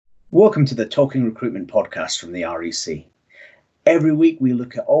Welcome to the Talking Recruitment podcast from the REC. Every week we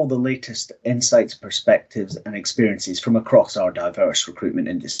look at all the latest insights, perspectives and experiences from across our diverse recruitment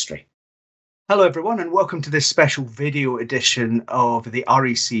industry. Hello everyone and welcome to this special video edition of the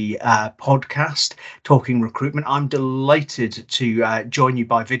REC podcast, Talking Recruitment. I'm delighted to join you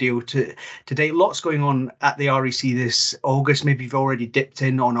by video today. Lots going on at the REC this August. Maybe you've already dipped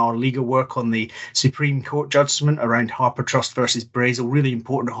in on our legal work on the Supreme Court judgment around Harper Trust versus Brazel. Really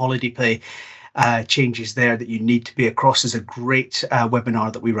important holiday pay changes there that you need to be across. Is a great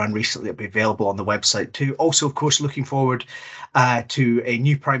webinar that we ran recently. It'll be available on the website too. Also, of course, looking forward to a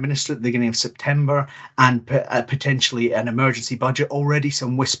new Prime Minister at the beginning of September and potentially an emergency budget. Already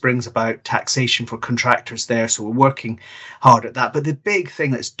some whisperings about taxation for contractors there, so we're working hard at that. But the big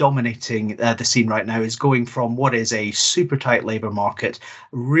thing that's dominating the scene right now is going from what is a super tight labour market,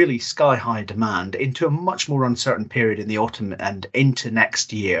 really sky high demand, into a much more uncertain period in the autumn and into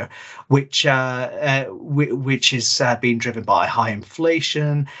next year, which is being driven by high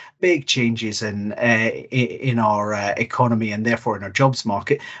inflation, big changes in our economy and therefore in our jobs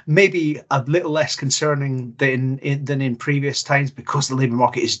market. Maybe a little less concerning than in previous times because the labour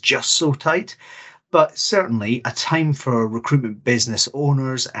market is just so tight. But certainly a time for recruitment business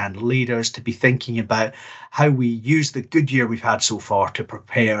owners and leaders to be thinking about how we use the good year we've had so far to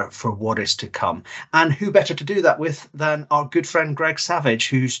prepare for what is to come. And who better to do that with than our good friend Greg Savage,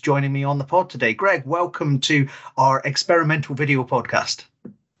 who's joining me on the pod today. Greg, welcome to our experimental video podcast.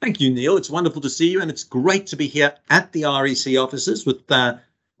 Thank you, Neil. It's wonderful to see you, and it's great to be here at the REC offices with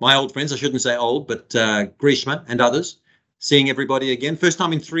my old friends. I shouldn't say old, but Grishma and others. Seeing everybody again. First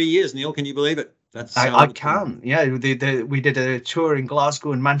time in 3 years, Neil. Can you believe it? I can. Yeah, we did a tour in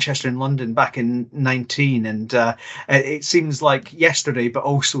Glasgow and Manchester and London back in 19, and it seems like yesterday, but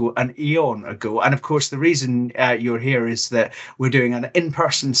also an eon ago. And of course, the reason you're here is that we're doing an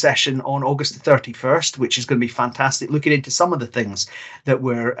in-person session on August the 31st, which is going to be fantastic, looking into some of the things that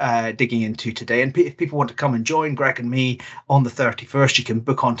we're digging into today. And if people want to come and join Greg and me on the 31st, you can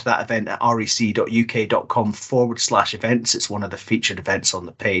book onto that event at rec.uk.com/events. It's one of the featured events on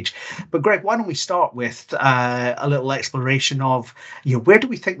the page. But Greg, why don't we start with a little exploration of, where do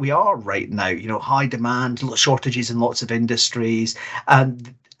we think we are right now? High demand, shortages in lots of industries,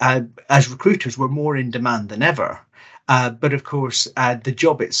 and as recruiters, we're more in demand than ever. But of course, the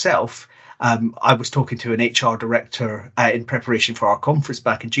job itself. I was talking to an HR director in preparation for our conference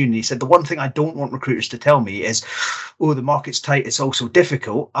back in June, and he said, the one thing I don't want recruiters to tell me is, oh, the market's tight, it's also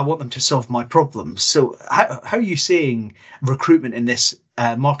difficult. I want them to solve my problems. So how are you seeing recruitment in this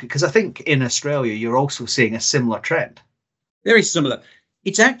market? Because I think in Australia, you're also seeing a similar trend. Very similar.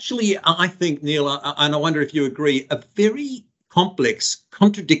 It's actually, I think, Neil, and I wonder if you agree, a very complex,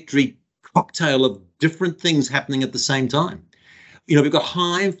 contradictory cocktail of different things happening at the same time. We've got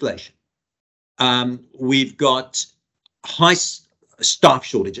high inflation. We've got high staff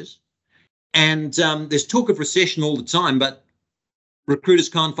shortages, and there's talk of recession all the time, but recruiters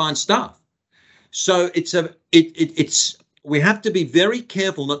can't find staff. So we have to be very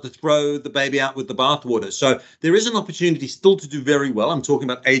careful not to throw the baby out with the bathwater. So there is an opportunity still to do very well. I'm talking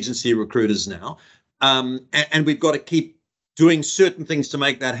about agency recruiters now, and we've got to keep doing certain things to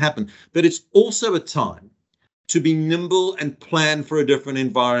make that happen. But it's also a time to be nimble and plan for a different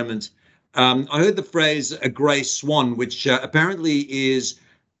environment. I heard the phrase a grey swan, which apparently is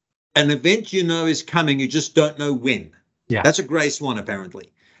an event is coming, you just don't know when. Yeah, that's a grey swan,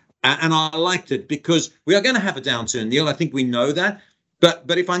 apparently. And I liked it because we are going to have a downturn, Neil. I think we know that. But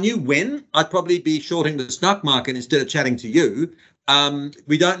if I knew when, I'd probably be shorting the stock market instead of chatting to you.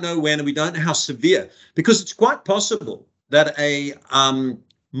 We don't know when, and we don't know how severe, because it's quite possible that a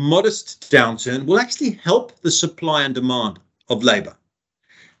modest downturn will actually help the supply and demand of labour.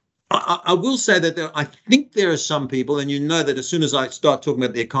 I will say that I think there are some people, and that as soon as I start talking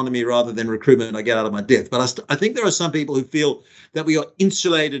about the economy rather than recruitment, I get out of my depth. But I think there are some people who feel that we are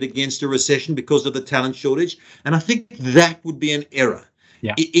insulated against a recession because of the talent shortage. And I think that would be an error.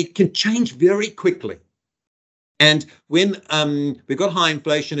 Yeah. It can change very quickly. And when we've got high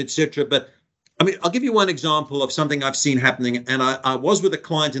inflation, etc. But I mean, I'll give you one example of something I've seen happening. And I was with a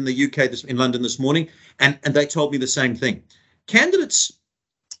client in the UK, in London this morning, and they told me the same thing. Candidates,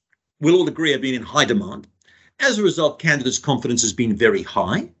 we'll all agree, have been in high demand. As a result, candidates' confidence has been very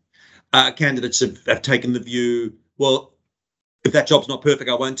high. Candidates have taken the view, well, if that job's not perfect,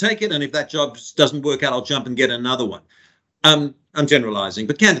 I won't take it. And if that job doesn't work out, I'll jump and get another one. I'm generalizing,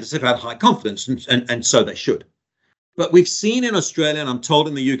 but candidates have had high confidence, and so they should. But we've seen in Australia, and I'm told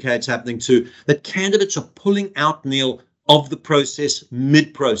in the UK it's happening too, that candidates are pulling out, Neil, of the process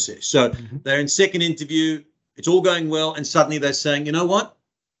mid-process. So they're in second interview, it's all going well, and suddenly they're saying, you know what?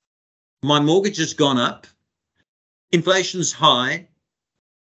 my mortgage has gone up, inflation's high.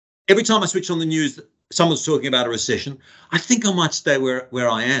 Every time I switch on the news, someone's talking about a recession. I think I might stay where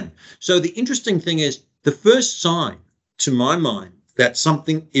I am. So the interesting thing is, the first sign, to my mind, that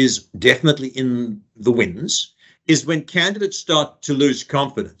something is definitely in the winds is when candidates start to lose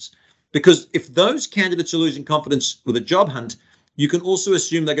confidence. Because if those candidates are losing confidence with a job hunt, you can also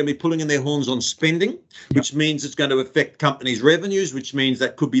assume they're going to be pulling in their horns on spending, which means it's going to affect companies' revenues, which means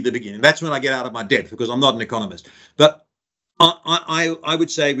that could be the beginning. That's when I get out of my depth, because I'm not an economist. But I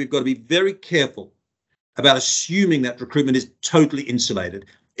would say we've got to be very careful about assuming that recruitment is totally insulated.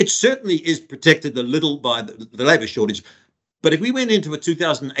 It certainly is protected a little by the labour shortage. But if we went into a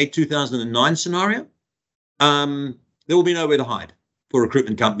 2008, 2009 scenario, there will be nowhere to hide for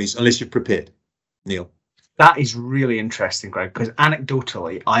recruitment companies unless you're prepared. Neil. That is really interesting, Greg, because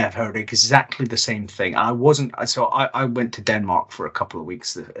anecdotally, I have heard exactly the same thing. I went to Denmark for a couple of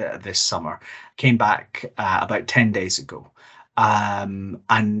weeks this summer, came back about 10 days ago.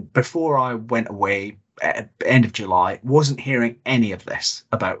 And before I went away at the end of July, wasn't hearing any of this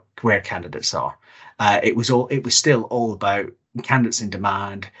about where candidates are. It was still all about candidates in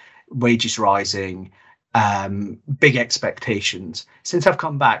demand, wages rising, big expectations. Since I've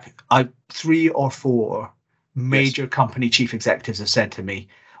come back, 3 or 4 major company chief executives have said to me,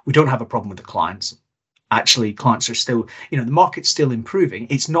 we don't have a problem with the clients. Actually, clients are still, the market's still improving.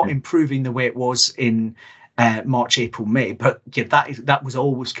 It's not improving the way it was in March, April, May, but that was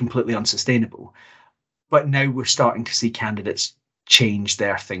always completely unsustainable. But now we're starting to see candidates change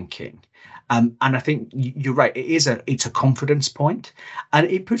their thinking. And I think you're right. It's a confidence point, and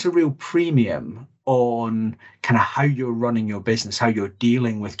it puts a real premium on kind of how you're running your business, how you're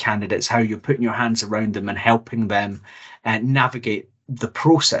dealing with candidates, how you're putting your hands around them and helping them navigate the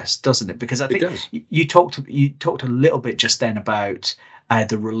process, doesn't it? Because I think you talked a little bit just then about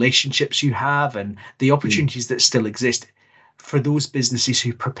the relationships you have and the opportunities that still exist for those businesses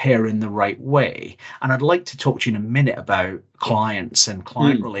who prepare in the right way. And I'd like to talk to you in a minute about clients and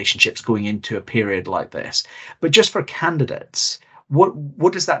client relationships going into a period like this. But just for candidates,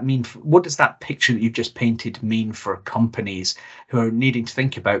 what does that mean? What does that picture that you've just painted mean for companies who are needing to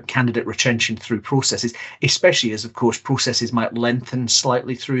think about candidate retention through processes, especially as, of course, processes might lengthen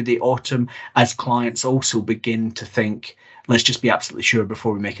slightly through the autumn as clients also begin to think, let's just be absolutely sure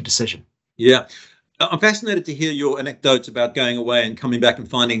before we make a decision? Yeah. I'm fascinated to hear your anecdotes about going away and coming back and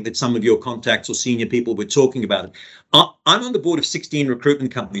finding that some of your contacts or senior people were talking about it. I'm on the board of 16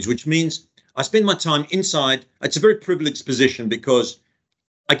 recruitment companies, which means I spend my time inside. It's a very privileged position because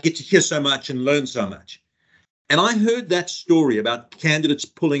I get to hear so much and learn so much. And I heard that story about candidates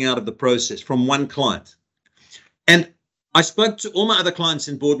pulling out of the process from one client. And I spoke to all my other clients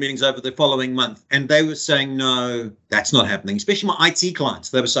in board meetings over the following month, and they were saying, no, that's not happening, especially my IT clients.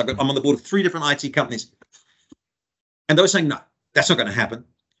 They were saying, I'm on the board of 3 different IT companies. And they were saying, no, that's not going to happen.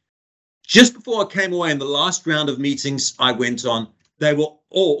 Just before I came away in the last round of meetings I went on, they were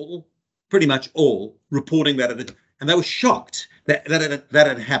all, pretty much all, reporting that and they were shocked that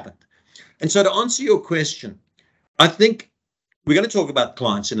had happened. And so to answer your question, I think we're going to talk about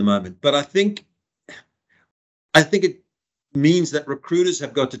clients in a moment, but I think it means that recruiters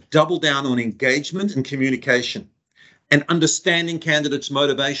have got to double down on engagement and communication and understanding candidates'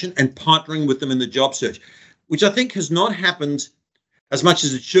 motivation and partnering with them in the job search, which I think has not happened as much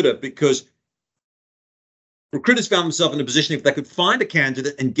as it should have, because recruiters found themselves in a position, if they could find a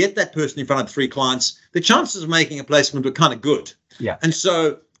candidate and get that person in front of 3 clients, the chances of making a placement were kind of good. Yeah. And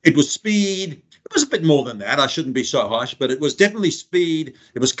so it was speed. It was a bit more than that. I shouldn't be so harsh, but it was definitely speed.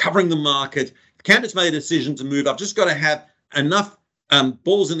 It was covering the market. If candidates made a decision to move, I've just got to have enough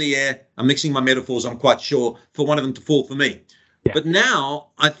balls in the air. I'm mixing my metaphors, I'm quite sure, for one of them to fall for me. Yeah. But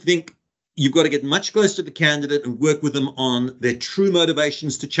now I think you've got to get much closer to the candidate and work with them on their true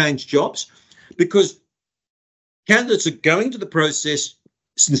motivations to change jobs, because candidates are going to the process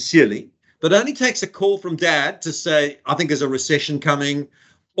sincerely, but it only takes a call from dad to say, I think there's a recession coming,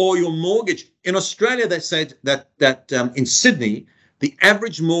 or your mortgage. In Australia, they said that in Sydney, the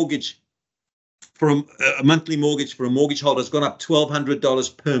average mortgage for a monthly mortgage for a mortgage holder has gone up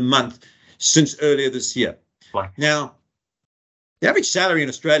 $1,200 per month since earlier this year. Wow. Now, the average salary in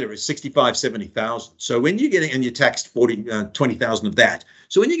Australia is $65,000-$70,000. So when you're getting, and you're taxed $20,000 of that.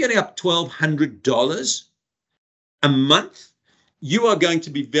 So when you're getting up $1,200 a month, you are going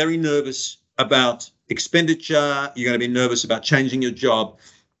to be very nervous about expenditure. You're going to be nervous about changing your job.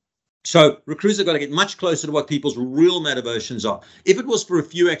 So recruiters have got to get much closer to what people's real motivations are. If it was for a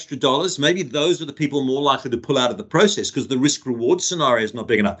few extra dollars, maybe those are the people more likely to pull out of the process because the risk-reward scenario is not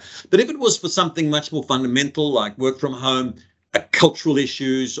big enough. But if it was for something much more fundamental, like work from home, cultural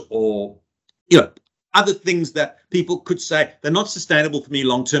issues or, other things that people could say, they're not sustainable for me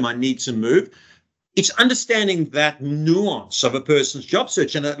long term, I need to move. It's understanding that nuance of a person's job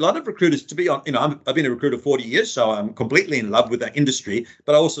search. And a lot of recruiters, to be honest, I've been a recruiter 40 years, so I'm completely in love with that industry,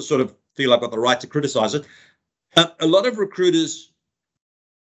 but I also sort of feel I've got the right to criticize it. A lot of recruiters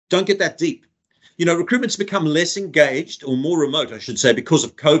don't get that deep. Recruitment's become less engaged, or more remote, I should say, because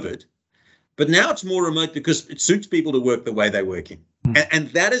of COVID. But now it's more remote because it suits people to work the way they're working. And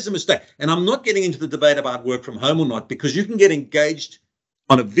that is a mistake. And I'm not getting into the debate about work from home or not, because you can get engaged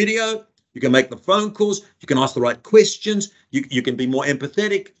on a video, you can make the phone calls, you can ask the right questions, you can be more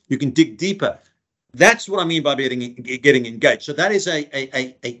empathetic, you can dig deeper. That's what I mean by getting engaged. So that is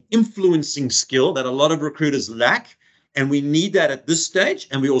a influencing skill that a lot of recruiters lack. And we need that at this stage,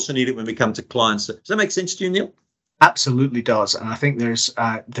 and we also need it when we come to clients. Does that make sense to you, Neil? Absolutely does, and I think there's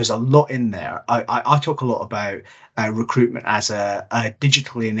a lot in there. I talk a lot about recruitment as a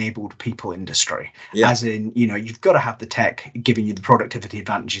digitally enabled people industry, as in, you've got to have the tech giving you the productivity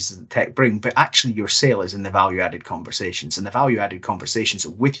advantages that the tech bring, but actually your sale is in the value-added conversations, and the value-added conversations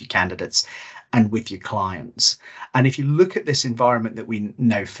are with your candidates and with your clients. And if you look at this environment that we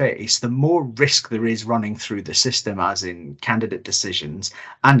now face, the more risk there is running through the system, as in candidate decisions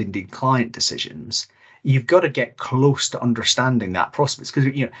and indeed client decisions, you've got to get close to understanding that process.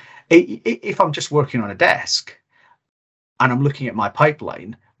 Because, if I'm just working on a desk and I'm looking at my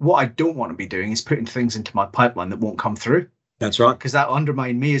pipeline, what I don't want to be doing is putting things into my pipeline that won't come through. That's right. Because that will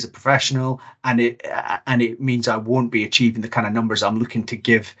undermine me as a professional, and it means I won't be achieving the kind of numbers I'm looking to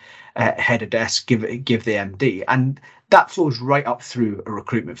give head of desk, give the MD. And that flows right up through a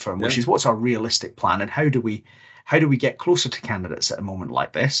recruitment firm, which is what's our realistic plan, and how do we get closer to candidates at a moment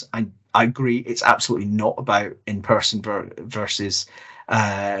like this? I agree, it's absolutely not about in-person versus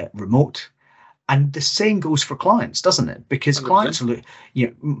remote. And the same goes for clients, doesn't it? Because 100%. Clients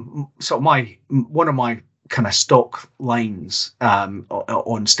are, one of my kind of stock lines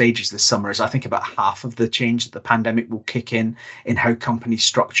on stages this summer is I think about half of the change that the pandemic will kick in how company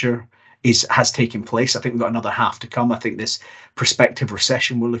structure has taken place. I think we've got another half to come. I think this prospective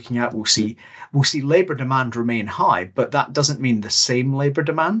recession we're looking at, we'll see labour demand remain high, but that doesn't mean the same labour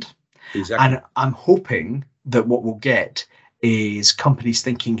demand. Exactly. And I'm hoping that what we'll get is companies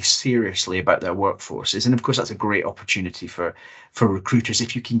thinking seriously about their workforces. And of course, that's a great opportunity for recruiters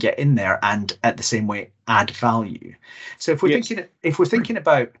if you can get in there and at the same way add value. So if we're thinking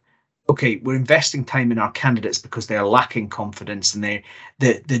about, okay, we're investing time in our candidates because they're lacking confidence and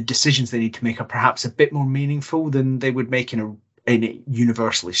the decisions they need to make are perhaps a bit more meaningful than they would make in a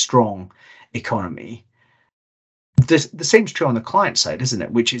universally strong economy. The same is true on the client side, isn't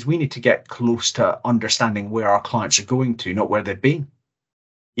it? Which is we need to get close to understanding where our clients are going to, not where they've been.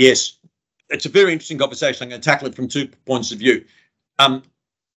 Yes, it's a very interesting conversation. I'm going to tackle it from 2 points of view.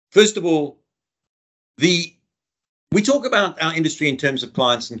 First of all, we talk about our industry in terms of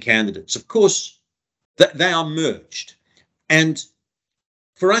clients and candidates. Of course, they are merged. And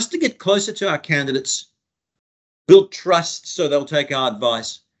for us to get closer to our candidates, build trust so they'll take our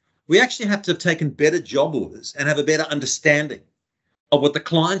advice, we actually have to have taken better job orders and have a better understanding of what the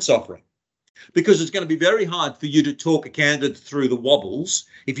client's offering. Because it's going to be very hard for you to talk a candidate through the wobbles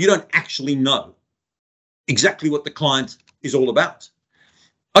if you don't actually know exactly what the client is all about.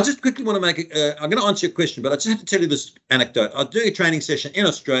 I just quickly want to I'm going to answer your question, but I just have to tell you this anecdote. I was doing a training session in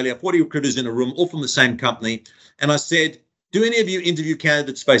Australia, 40 recruiters in a room, all from the same company. And I said, do any of you interview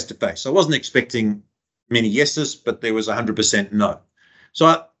candidates face to face? I wasn't expecting many yeses, but there was 100% no.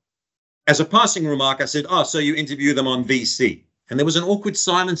 So as a passing remark, I said, so you interview them on VC. And there was an awkward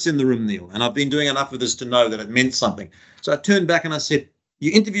silence in the room, Neil. And I've been doing enough of this to know that it meant something. So I turned back and I said,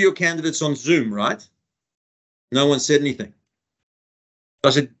 you interview your candidates on Zoom, right? No one said anything. I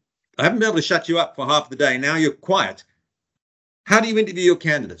said, I haven't been able to shut you up for half the day. Now you're quiet. How do you interview your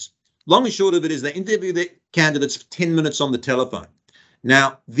candidates? Long and short of it is they interview their candidates for 10 minutes on the telephone.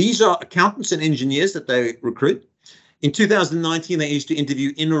 Now, these are accountants and engineers that they recruit. In 2019, they used to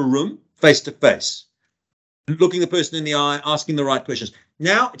interview in a room, face-to-face, looking the person in the eye, asking the right questions.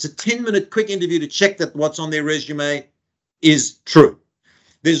 Now, it's a 10-minute quick interview to check that what's on their resume is true.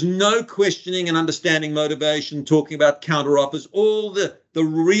 There's no questioning and understanding motivation, talking about counter offers, all the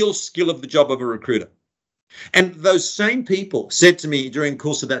real skill of the job of a recruiter. And those same people said to me during the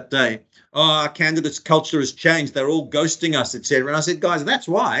course of that day, our candidates' culture has changed. They're all ghosting us, etc. And I said, guys, that's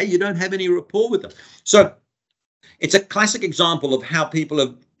why you don't have any rapport with them. So it's a classic example of how people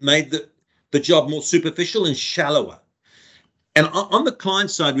have made the job more superficial and shallower. And on the client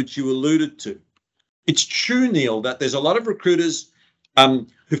side, which you alluded to, it's true, Neil, that there's a lot of recruiters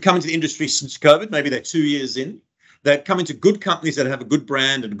who've come into the industry since COVID. Maybe they're 2 years in. They're coming to good companies that have a good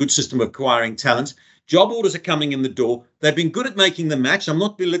brand and a good system of acquiring talent. Job orders are coming in the door. They've been good at making the match. I'm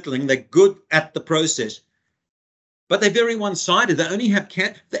not belittling. They're good at the process. But they're very one-sided. They only have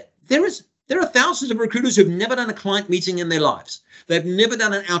there are thousands of recruiters who've never done a client meeting in their lives. They've never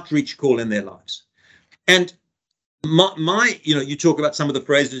done an outreach call in their lives. And my you talk about some of the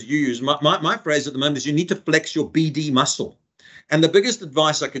phrases you use. My phrase at the moment is you need to flex your BD muscle. And the biggest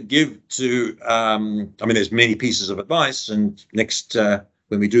advice I could give to, there's many pieces of advice, and next,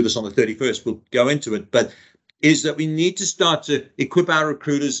 when we do this on the 31st, we'll go into it, but is that we need to start to equip our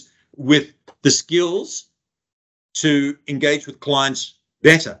recruiters with the skills to engage with clients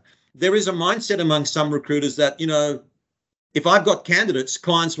better. There is a mindset among some recruiters that, if I've got candidates,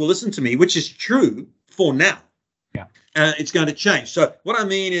 clients will listen to me, which is true for now. Yeah. It's going to change. So what I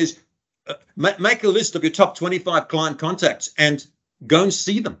mean is make a list of your top 25 client contacts and go and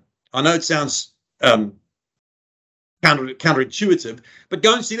see them. I know it sounds counterintuitive, but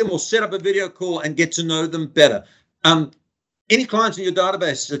go and see them or set up a video call and get to know them better. Any clients in your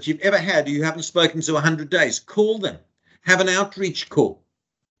database that you've ever had who you haven't spoken to 100 days, call them. Have an outreach call.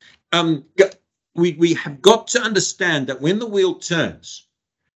 We have got to understand that when the wheel turns,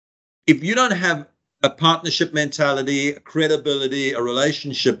 if you don't have a partnership mentality, a credibility, a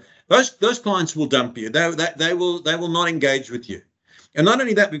relationship, those clients will dump you. They will not engage with you. And not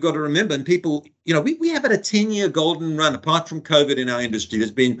only that, we've got to remember, and people, we have had a 10-year golden run apart from COVID in our industry.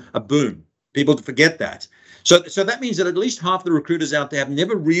 There's been a boom. People forget that. So that means that at least half the recruiters out there have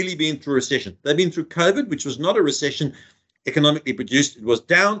never really been through a recession. They've been through COVID, which was not a recession economically produced. It was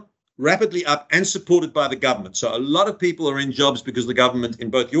down, rapidly up, and supported by the government. So a lot of people are in jobs because the government in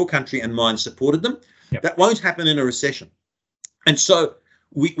both your country and mine supported them. Yep. That won't happen in a recession. And so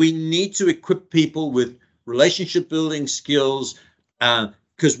we need to equip people with relationship building skills,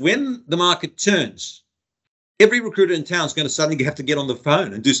 because when the market turns, every recruiter in town is going to suddenly have to get on the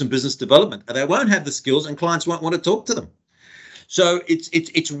phone and do some business development, and they won't have the skills, and clients won't want to talk to them. So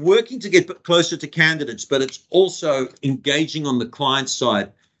it's working to get closer to candidates, but it's also engaging on the client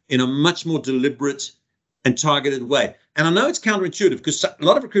side in a much more deliberate and targeted way. And I know it's counterintuitive because a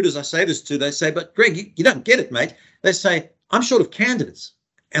lot of recruiters I say this to, they say, but Greg, you don't get it, mate. They say, I'm short of candidates.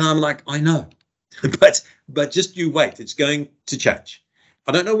 And I'm like, I know, but just you wait. It's going to change.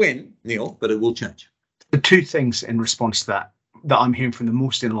 I don't know when, Neil, but it will change. The two things in response to that I'm hearing from the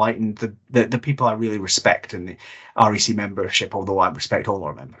most enlightened, the people I really respect in the REC membership, although I respect all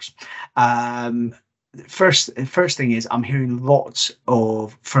our members. First thing is I'm hearing lots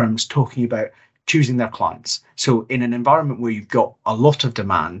of firms talking about choosing their clients. So in an environment where you've got a lot of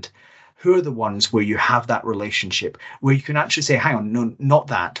demand, who are the ones where you have that relationship, where you can actually say, hang on, no, not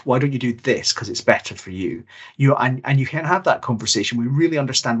that. Why don't you do this? Because it's better for you. And you can have that conversation. We really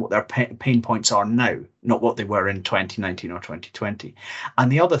understand what their pain points are now, not what they were in 2019 or 2020.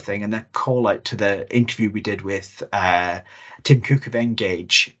 And the other thing, and that call out to the interview we did with Tim Cook of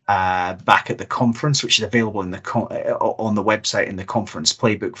Engage back at the conference, which is available on the website in the conference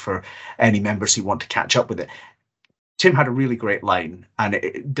playbook for any members who want to catch up with it. Tim had a really great line, and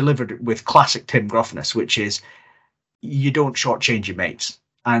it delivered with classic Tim gruffness, which is, you don't shortchange your mates.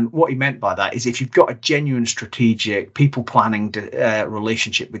 And what he meant by that is if you've got a genuine strategic people planning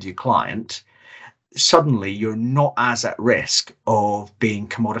relationship with your client, suddenly you're not as at risk of being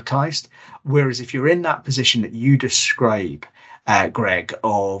commoditized. Whereas if you're in that position that you describe, Greg,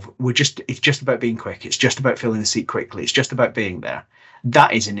 of it's just about being quick, it's just about filling the seat quickly, it's just about being there,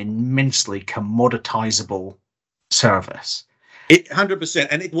 that is an immensely commoditizable service. 100%,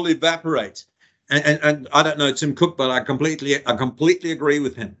 and it will evaporate. And I don't know Tim Cook, but I completely agree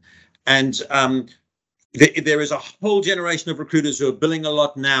with him. And there is a whole generation of recruiters who are billing a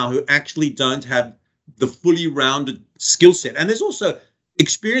lot now who actually don't have the fully rounded skill set. And there's also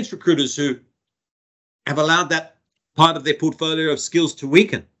experienced recruiters who have allowed that part of their portfolio of skills to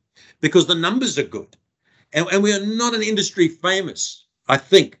weaken because the numbers are good. And we are not an industry famous, I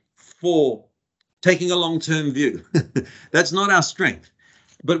think, for taking a long-term view. That's not our strength,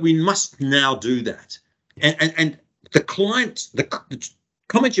 but we must now do that. And the client, the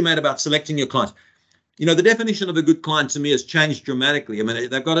comment you made about selecting your clients, the definition of a good client to me has changed dramatically. I mean,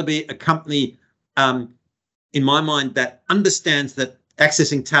 they've got to be a company, in my mind, that understands that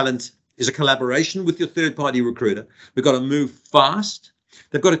accessing talent is a collaboration with your third-party recruiter. We've got to move fast.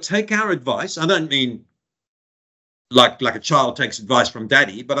 They've got to take our advice. I don't mean like a child takes advice from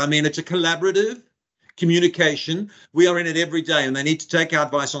daddy, but I mean it's a collaborative communication. We are in it every day, and they need to take our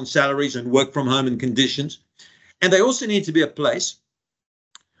advice on salaries and work from home and conditions. And they also need to be a place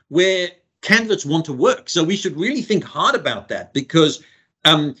where candidates want to work. So we should really think hard about that, because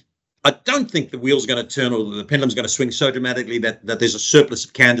I don't think the wheel's going to turn or the pendulum's going to swing so dramatically that there's a surplus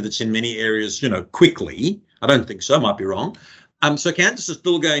of candidates in many areas, quickly. I don't think so. I might be wrong. So candidates are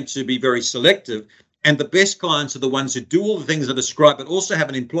still going to be very selective, and the best clients are the ones who do all the things I described, but also have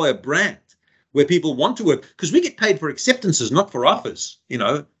an employer brand where people want to work, because we get paid for acceptances, not for offers.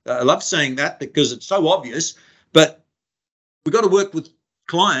 I love saying that because it's so obvious, but we've got to work with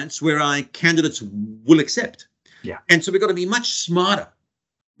clients where our candidates will accept. Yeah. And so we've got to be much smarter,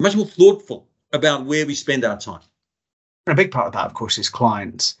 much more thoughtful about where we spend our time. A big part of that, of course, is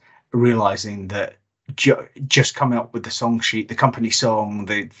clients realizing that just coming up with the song sheet, the company song,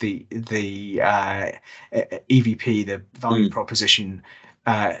 the EVP, the value proposition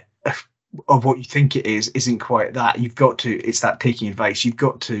of what you think it is, isn't quite that. You've got to, it's that taking advice. You've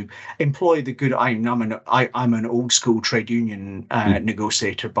got to employ the good. I'm an old school trade union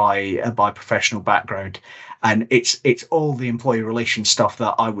negotiator by professional background, and it's all the employee relations stuff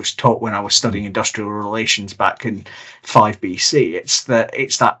that I was taught when I was studying industrial relations back in 5 BC.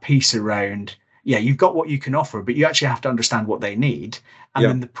 It's that piece around, you've got what you can offer, but you actually have to understand what they need. And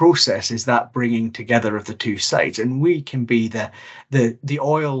then the process is that bringing together of the two sides, and we can be the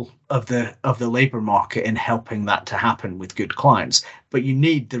oil of the labour market in helping that to happen with good clients. But you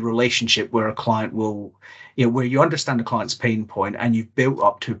need the relationship where a client will, where you understand the client's pain point, and you've built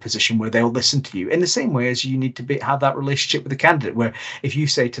up to a position where they'll listen to you. In the same way as you need to have that relationship with the candidate, where if you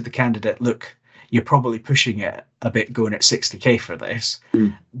say to the candidate, look, you're probably pushing it a bit going at 60k for this,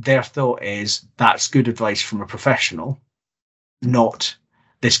 their thought is that's good advice from a professional, not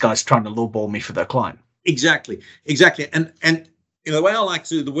this guy's trying to lowball me for their client. Exactly. And the way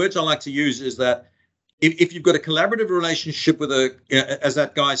the words I like to use is that if you've got a collaborative relationship with as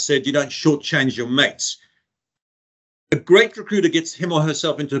that guy said, you don't shortchange your mates. A great recruiter gets him or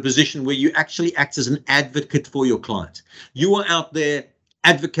herself into a position where you actually act as an advocate for your client. You are out there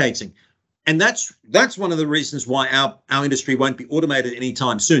advocating. And that's one of the reasons why our industry won't be automated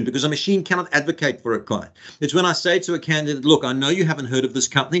anytime soon, because a machine cannot advocate for a client. It's when I say to a candidate, look, I know you haven't heard of this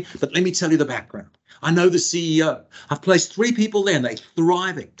company, but let me tell you the background. I know the CEO. I've placed 3 people there and they're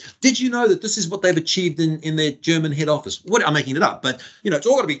thriving. Did you know that this is what they've achieved in their German head office? I'm making it up, but it's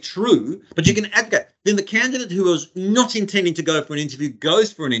all got to be true, but you can advocate. Then the candidate who was not intending to go for an interview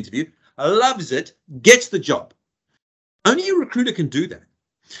goes for an interview, loves it, gets the job. Only a recruiter can do that.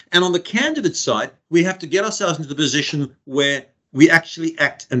 And on the candidate side, we have to get ourselves into the position where we actually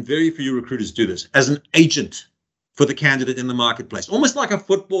act, and very few recruiters do this, as an agent for the candidate in the marketplace, almost like a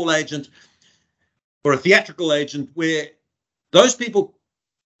football agent or a theatrical agent, where those people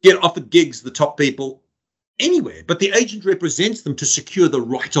get offered gigs, the top people, anywhere, but the agent represents them to secure the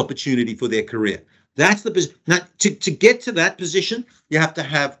right opportunity for their career. That's the business. Now, to get to that position, you have to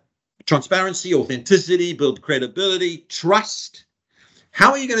have transparency, authenticity, build credibility, trust.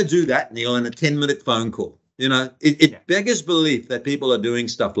 How are you going to do that, Neil, in a 10-minute phone call? It beggars belief that people are doing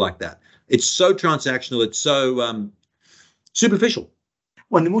stuff like that. It's so transactional. It's so superficial.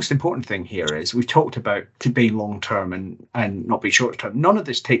 Well, the most important thing here is we've talked about to be long-term and not be short-term. None of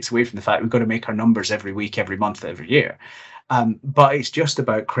this takes away from the fact we've got to make our numbers every week, every month, every year. But it's just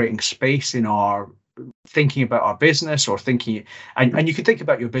about creating space in our thinking about our business, or thinking, and you can think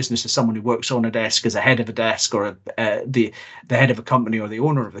about your business as someone who works on a desk, as a head of a desk, or the head of a company, or the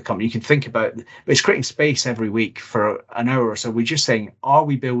owner of the company. You can think about, but it's creating space every week for an hour or so. We're just saying, are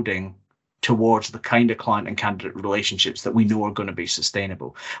we building towards the kind of client and candidate relationships that we know are going to be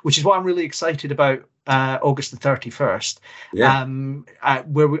sustainable, which is why I'm really excited about August the 31st, where I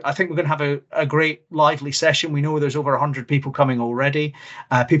think we're going to have a great lively session. We know there's over 100 people coming already.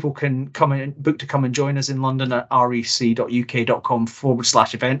 People can come and join us in London at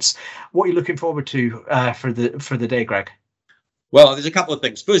rec.uk.com/events. What are you looking forward to for the day, Greg? Well, there's a couple of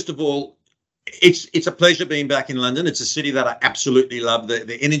things. First of all, it's a pleasure being back in London. It's a city that I absolutely love.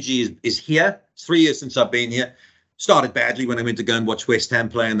 The energy is here. It's 3 years since I've been here. Started badly when I went to go and watch West Ham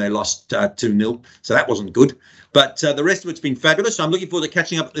play, and they lost 2-0. So that wasn't good. But the rest of it's been fabulous. So I'm looking forward to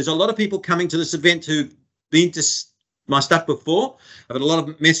catching up. There's a lot of people coming to this event who've been to my stuff before. I've had a lot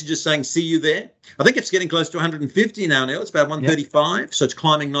of messages saying, see you there. I think it's getting close to 150 now, Neil. It's about 135. So it's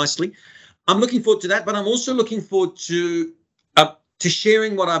climbing nicely. I'm looking forward to that. But I'm also looking forward to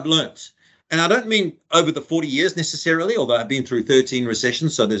sharing what I've learned. And I don't mean over the 40 years necessarily, although I've been through 13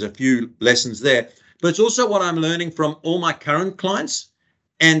 recessions, so there's a few lessons there. But it's also what I'm learning from all my current clients.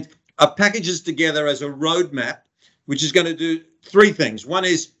 And I've packaged together as a roadmap, which is going to do 3 things. One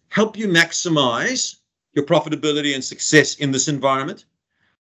is help you maximize your profitability and success in this environment.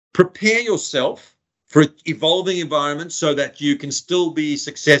 Prepare yourself for an evolving environment so that you can still be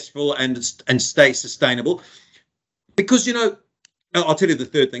successful and stay sustainable. Because, I'll tell you the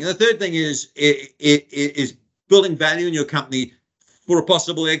third thing. And the third thing is building value in your company for a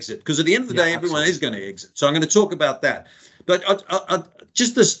possible exit, because at the end of the day, everyone is going to exit. So I'm going to talk about that. But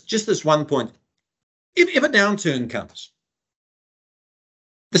just this one point. If a downturn comes,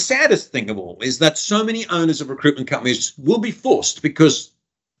 the saddest thing of all is that so many owners of recruitment companies will be forced, because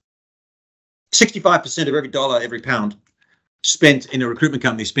 65% of every dollar, every pound spent in a recruitment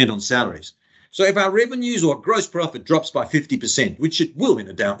company is spent on salaries. So if our revenues or gross profit drops by 50%, which it will in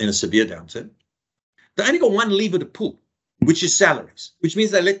a severe downturn, they only got one lever to pull, which is salaries, which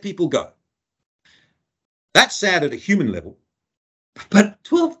means they let people go. That's sad at a human level. But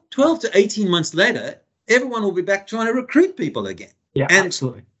 12 to 18 months later, everyone will be back trying to recruit people again. Yeah, and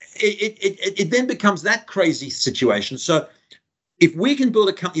absolutely. It then becomes that crazy situation. So if we can build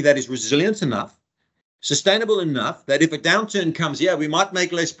a company that is resilient enough, sustainable enough, that if a downturn comes, we might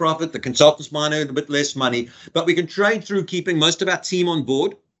make less profit, the consultants might earn a bit less money, but we can trade through keeping most of our team on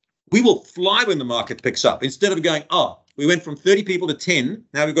board, we will fly when the market picks up. Instead of going, we went from 30 people to 10,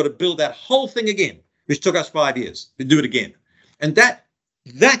 now we've got to build that whole thing again, which took us 5 years to do it again. And that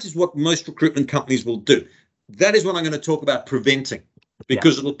is what most recruitment companies will do. That is what I'm going to talk about preventing,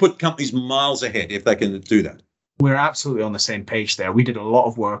 because it'll put companies miles ahead if they can do that. We're absolutely on the same page there. We did a lot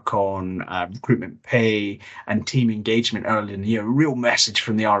of work on recruitment pay and team engagement early in the year. A real message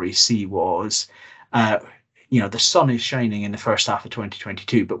from the REC was, the sun is shining in the first half of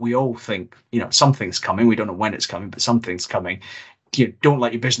 2022, but we all think, something's coming. We don't know when it's coming, but something's coming. Don't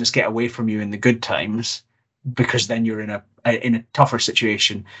let your business get away from you in the good times, because then you're in a tougher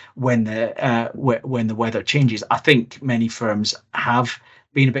situation when the weather changes. I think many firms have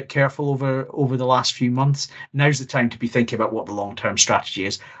been a bit careful over the last few months. Now's the time to be thinking about what the long-term strategy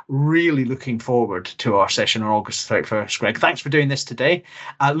is. Really looking forward to our session on August 31st, Greg. Thanks for doing this today.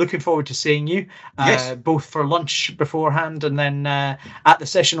 Looking forward to seeing you, both for lunch beforehand and then at the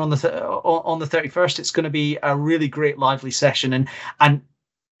session on the 31st. It's going to be a really great, lively session. And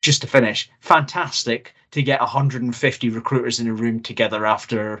just to finish, fantastic to get 150 recruiters in a room together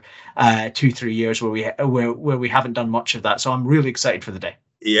after 2-3 years where we haven't done much of that. So I'm really excited for the day.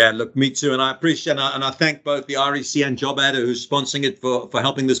 Yeah, look, me too. And I appreciate and I thank both the REC and JobAdder who's sponsoring it for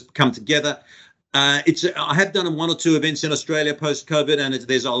helping this come together. I have done 1 or 2 events in Australia post-COVID, and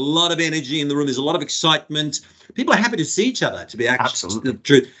there's a lot of energy in the room. There's a lot of excitement. People are happy to see each other, to be absolutely the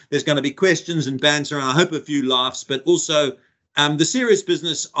truth. There's going to be questions and banter, and I hope a few laughs, but also the serious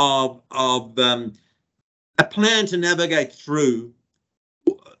business of a plan to navigate through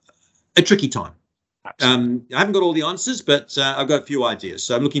a tricky time. I haven't got all the answers, but I've got a few ideas.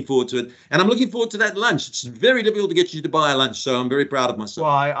 So I'm looking forward to it. And I'm looking forward to that lunch. It's very difficult to get you to buy a lunch, so I'm very proud of myself.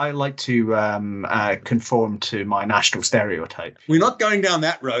 Well, I like to conform to my national stereotype. We're not going down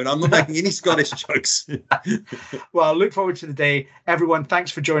that road. I'm not making any Scottish jokes. Well, I look forward to the day. Everyone, thanks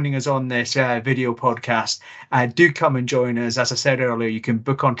for joining us on this video podcast. Do come and join us. As I said earlier, you can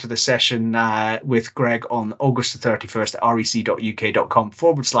book onto the session with Greg on August the 31st at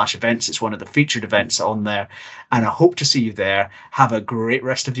rec.uk.com/events. It's one of the featured events on there, and I hope to see you there. Have a great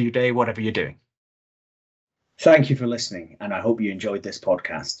rest of your day, whatever you're doing. Thank you for listening, and I hope you enjoyed this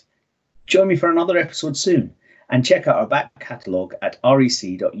podcast. Join me for another episode soon, and check out our back catalogue at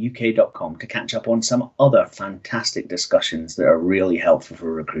rec.uk.com to catch up on some other fantastic discussions that are really helpful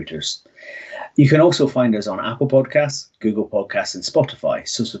for recruiters. You can also find us on Apple Podcasts, Google Podcasts, and Spotify,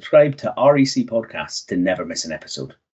 so subscribe to REC Podcasts to never miss an episode.